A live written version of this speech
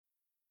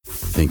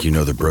Think you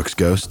know the Brooks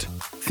Ghost?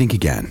 Think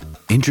again.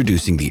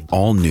 Introducing the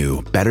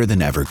all-new,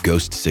 better-than-ever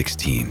Ghost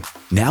 16.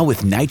 Now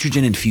with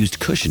nitrogen-infused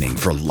cushioning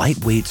for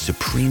lightweight,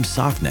 supreme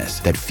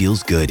softness that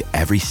feels good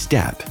every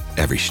step,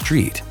 every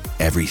street,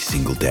 every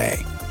single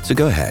day. So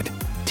go ahead,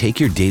 take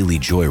your daily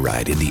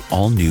joyride in the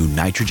all-new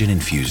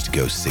nitrogen-infused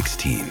Ghost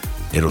 16.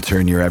 It'll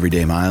turn your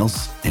everyday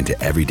miles into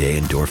everyday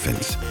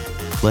endorphins.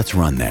 Let's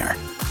run there.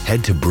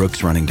 Head to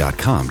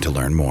brooksrunning.com to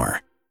learn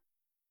more.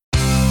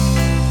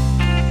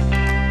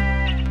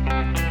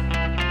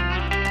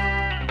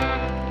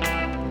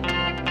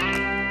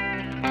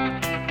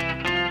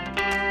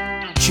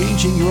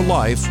 Changing your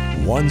life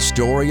one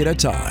story at a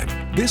time.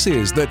 This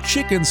is the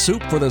Chicken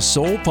Soup for the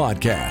Soul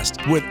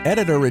podcast with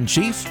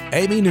Editor-in-Chief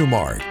Amy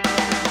Newmark.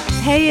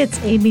 Hey,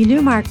 it's Amy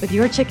Newmark with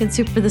your Chicken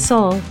Soup for the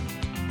Soul.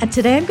 And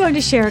today I'm going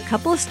to share a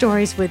couple of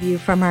stories with you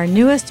from our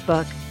newest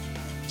book,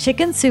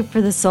 Chicken Soup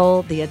for the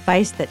Soul, The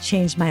Advice That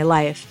Changed My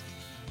Life.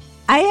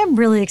 I am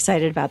really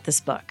excited about this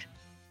book.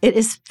 It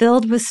is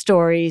filled with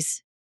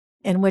stories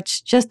in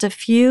which just a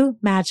few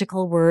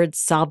magical words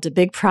solved a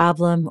big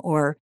problem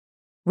or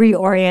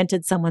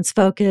reoriented someone's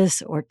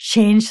focus or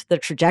changed the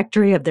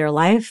trajectory of their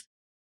life.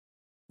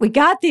 We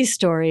got these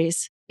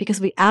stories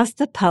because we asked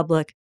the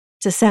public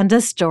to send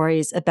us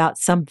stories about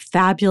some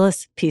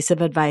fabulous piece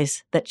of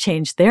advice that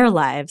changed their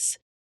lives.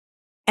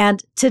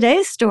 And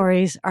today's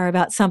stories are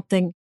about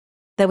something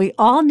that we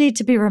all need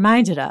to be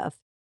reminded of,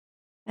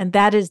 and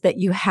that is that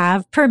you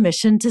have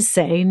permission to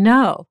say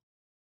no.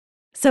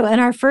 So in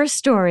our first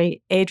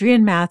story,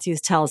 Adrienne Matthews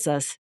tells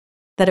us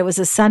that it was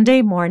a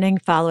Sunday morning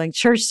following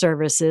church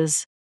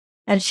services,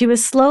 and she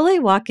was slowly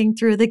walking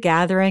through the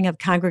gathering of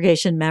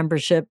congregation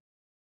membership,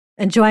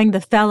 enjoying the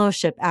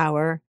fellowship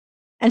hour,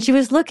 and she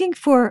was looking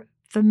for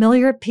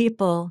familiar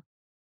people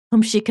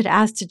whom she could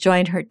ask to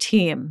join her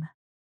team.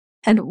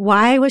 And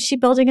why was she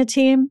building a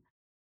team?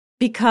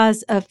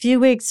 Because a few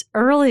weeks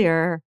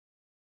earlier,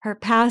 her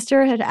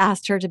pastor had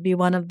asked her to be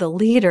one of the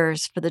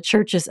leaders for the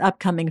church's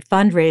upcoming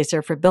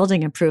fundraiser for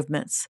building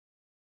improvements.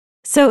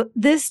 So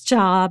this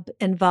job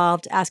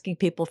involved asking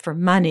people for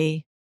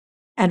money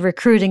and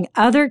recruiting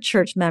other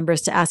church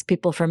members to ask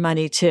people for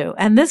money too.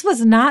 And this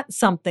was not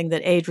something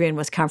that Adrienne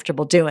was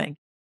comfortable doing.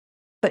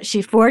 But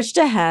she forged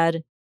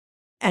ahead,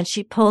 and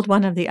she pulled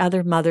one of the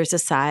other mothers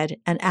aside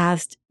and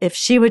asked if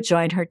she would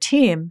join her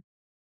team.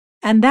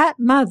 And that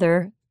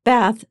mother,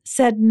 Beth,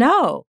 said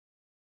no.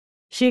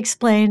 She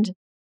explained,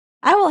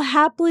 "I will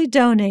happily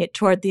donate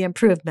toward the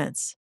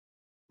improvements,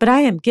 but I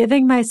am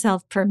giving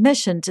myself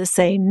permission to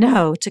say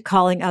no to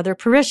calling other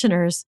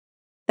parishioners.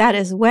 That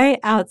is way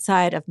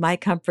outside of my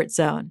comfort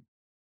zone."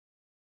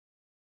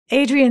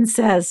 Adrienne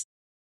says,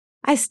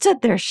 "I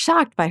stood there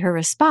shocked by her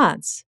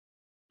response.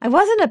 I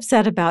wasn't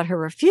upset about her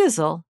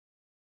refusal.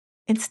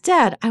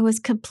 Instead, I was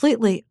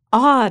completely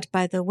awed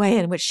by the way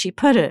in which she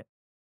put it.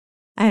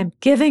 I am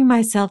giving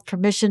myself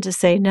permission to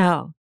say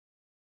no.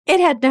 It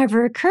had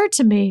never occurred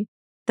to me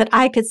that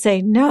I could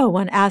say no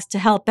when asked to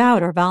help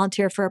out or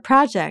volunteer for a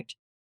project.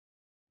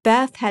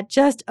 Beth had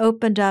just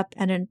opened up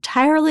an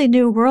entirely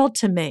new world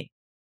to me,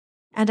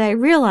 and I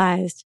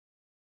realized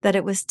that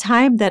it was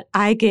time that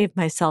I gave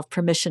myself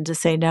permission to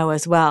say no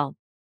as well."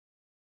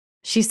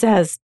 She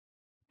says,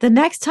 "The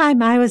next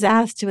time I was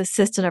asked to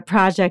assist in a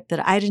project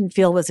that I didn't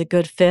feel was a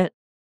good fit,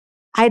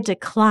 I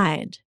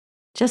declined,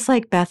 just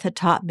like Beth had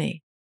taught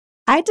me.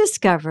 I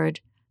discovered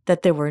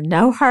that there were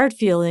no hard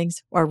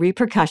feelings or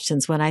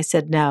repercussions when I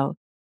said no,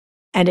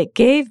 and it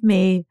gave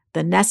me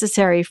the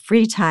necessary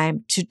free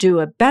time to do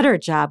a better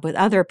job with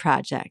other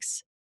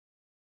projects."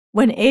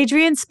 When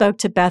Adrienne spoke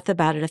to Beth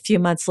about it a few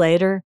months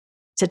later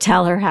to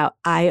tell her how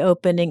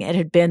eye-opening it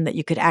had been that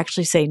you could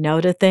actually say no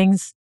to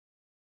things,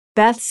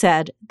 Beth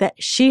said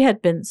that she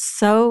had been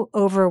so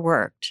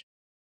overworked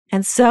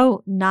and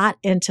so not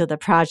into the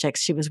projects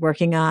she was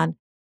working on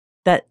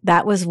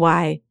that was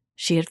why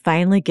she had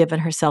finally given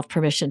herself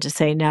permission to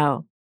say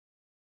no.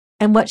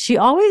 And what she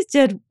always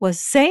did was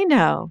say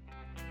no,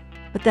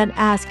 but then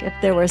ask if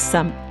there was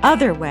some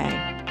other way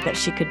that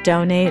she could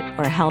donate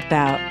or help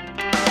out.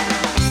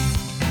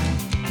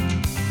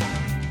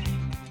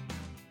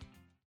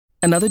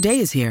 Another day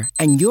is here,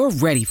 and you're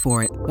ready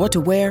for it. What to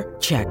wear?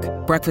 Check.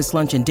 Breakfast,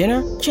 lunch, and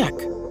dinner? Check.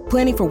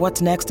 Planning for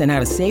what's next and how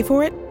to save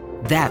for it?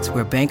 That's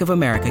where Bank of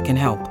America can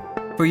help.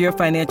 For your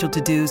financial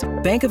to-dos,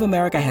 Bank of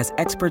America has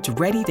experts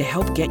ready to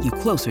help get you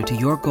closer to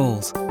your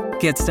goals.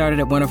 Get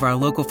started at one of our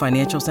local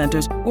financial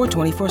centers or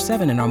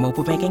 24/7 in our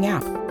mobile banking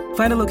app.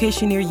 Find a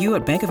location near you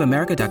at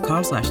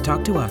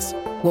bankofamerica.com/talktous.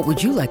 What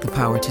would you like the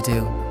power to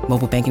do?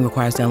 Mobile banking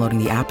requires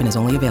downloading the app and is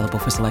only available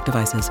for select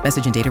devices.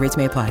 Message and data rates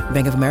may apply.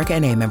 Bank of America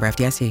N.A., member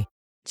FDIC.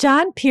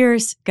 John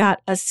Pierce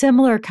got a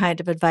similar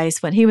kind of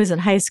advice when he was in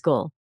high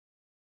school.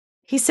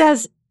 He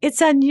says, "It's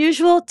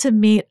unusual to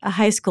meet a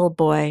high school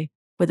boy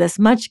with as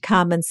much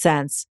common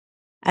sense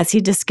as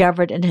he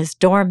discovered in his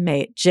dorm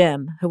mate,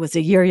 Jim, who was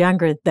a year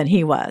younger than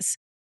he was."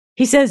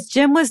 He says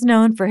Jim was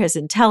known for his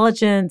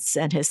intelligence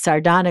and his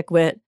sardonic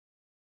wit,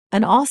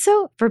 and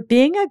also for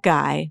being a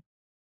guy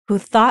who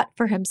thought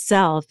for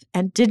himself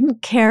and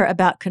didn't care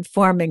about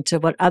conforming to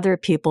what other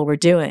people were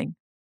doing.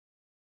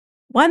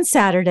 One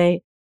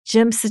Saturday,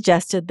 Jim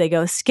suggested they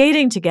go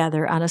skating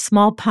together on a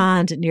small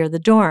pond near the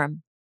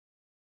dorm.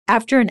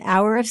 After an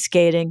hour of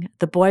skating,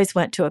 the boys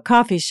went to a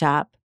coffee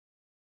shop.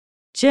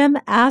 Jim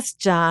asked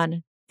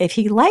John if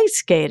he liked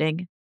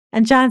skating,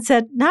 and John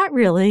said not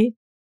really.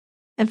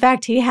 In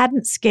fact, he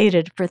hadn't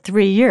skated for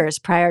 3 years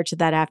prior to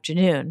that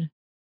afternoon.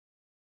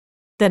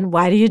 Then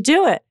why do you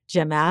do it?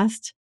 Jim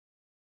asked.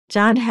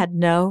 John had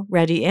no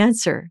ready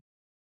answer.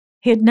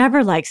 He had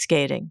never liked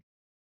skating,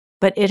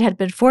 but it had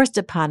been forced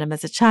upon him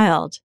as a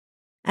child.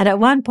 And at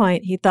one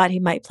point, he thought he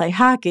might play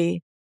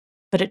hockey,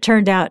 but it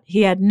turned out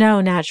he had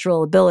no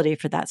natural ability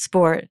for that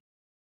sport.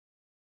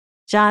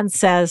 John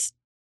says,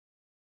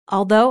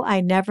 although I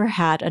never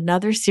had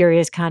another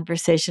serious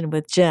conversation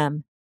with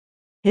Jim,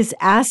 his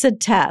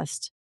acid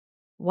test,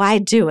 why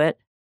do it,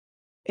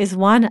 is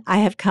one I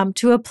have come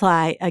to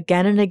apply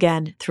again and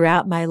again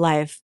throughout my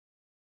life.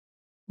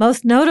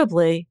 Most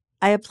notably,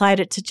 I applied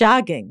it to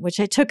jogging, which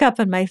I took up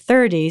in my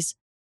 30s,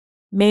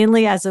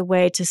 mainly as a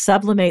way to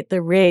sublimate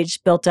the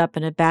rage built up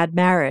in a bad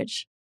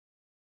marriage.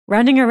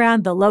 Running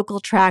around the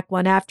local track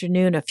one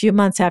afternoon a few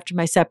months after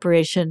my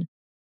separation,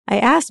 I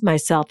asked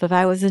myself if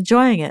I was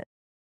enjoying it.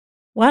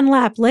 One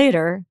lap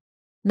later,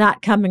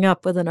 not coming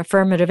up with an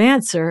affirmative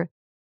answer,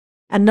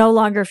 and no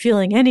longer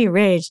feeling any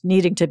rage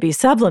needing to be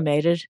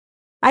sublimated,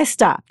 I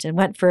stopped and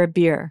went for a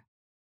beer.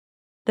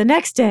 The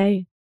next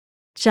day,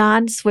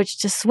 John switched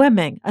to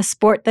swimming, a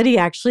sport that he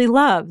actually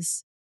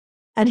loves.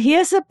 And he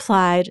has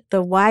applied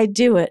the why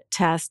do it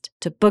test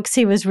to books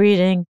he was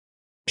reading,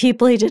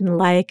 people he didn't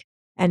like,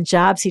 and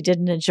jobs he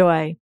didn't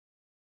enjoy.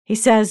 He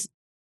says,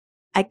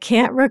 I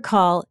can't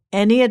recall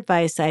any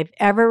advice I've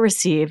ever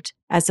received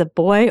as a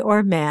boy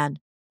or man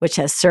which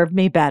has served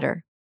me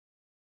better.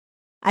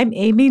 I'm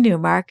Amy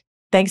Newmark.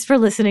 Thanks for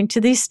listening to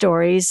these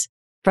stories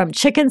from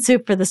Chicken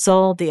Soup for the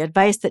Soul, the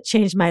advice that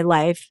changed my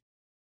life.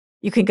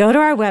 You can go to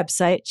our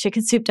website,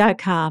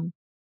 chickensoup.com,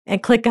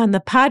 and click on the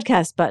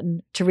podcast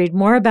button to read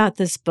more about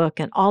this book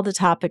and all the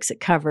topics it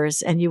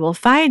covers, and you will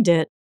find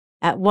it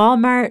at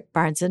Walmart,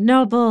 Barnes &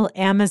 Noble,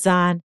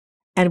 Amazon,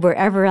 and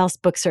wherever else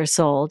books are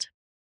sold.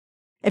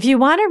 If you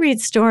want to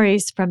read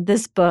stories from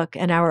this book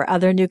and our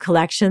other new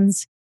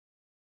collections,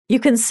 you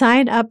can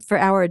sign up for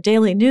our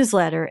daily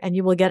newsletter and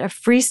you will get a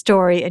free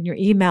story in your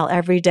email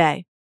every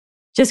day.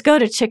 Just go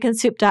to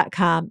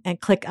chickensoup.com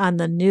and click on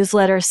the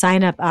newsletter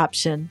sign-up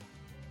option.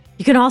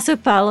 You can also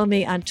follow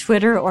me on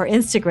Twitter or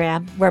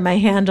Instagram, where my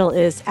handle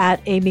is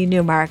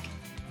 @AmyNewmark,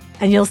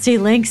 and you'll see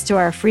links to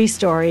our free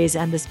stories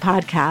and this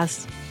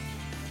podcast.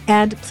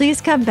 And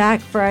please come back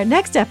for our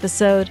next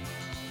episode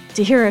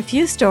to hear a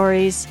few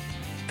stories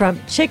from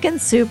Chicken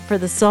Soup for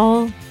the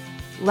Soul,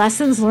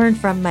 Lessons Learned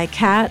from My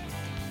Cat,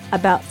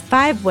 about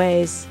 5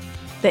 ways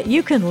that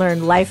you can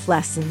learn life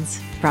lessons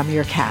from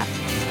your cat.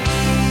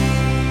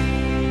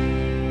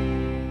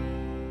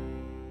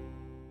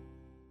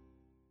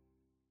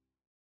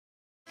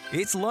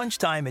 It's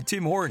lunchtime at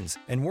Tim Hortons,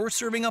 and we're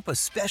serving up a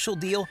special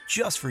deal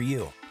just for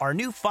you. Our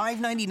new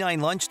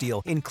 $5.99 lunch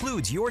deal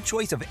includes your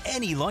choice of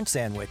any lunch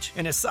sandwich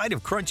and a side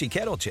of crunchy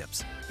kettle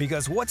chips.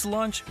 Because what's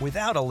lunch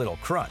without a little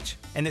crunch?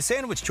 And the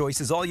sandwich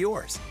choice is all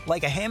yours,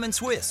 like a ham and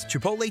Swiss,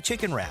 Chipotle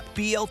chicken wrap,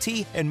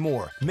 BLT, and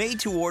more, made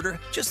to order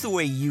just the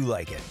way you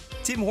like it.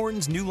 Tim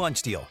Hortons' new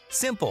lunch deal.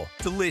 Simple,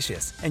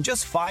 delicious, and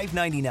just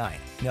 $5.99.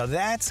 Now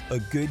that's a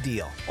good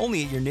deal.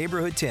 Only at your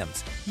neighborhood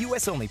Tim's.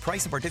 U.S. only.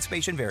 Price and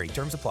participation vary.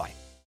 Terms apply.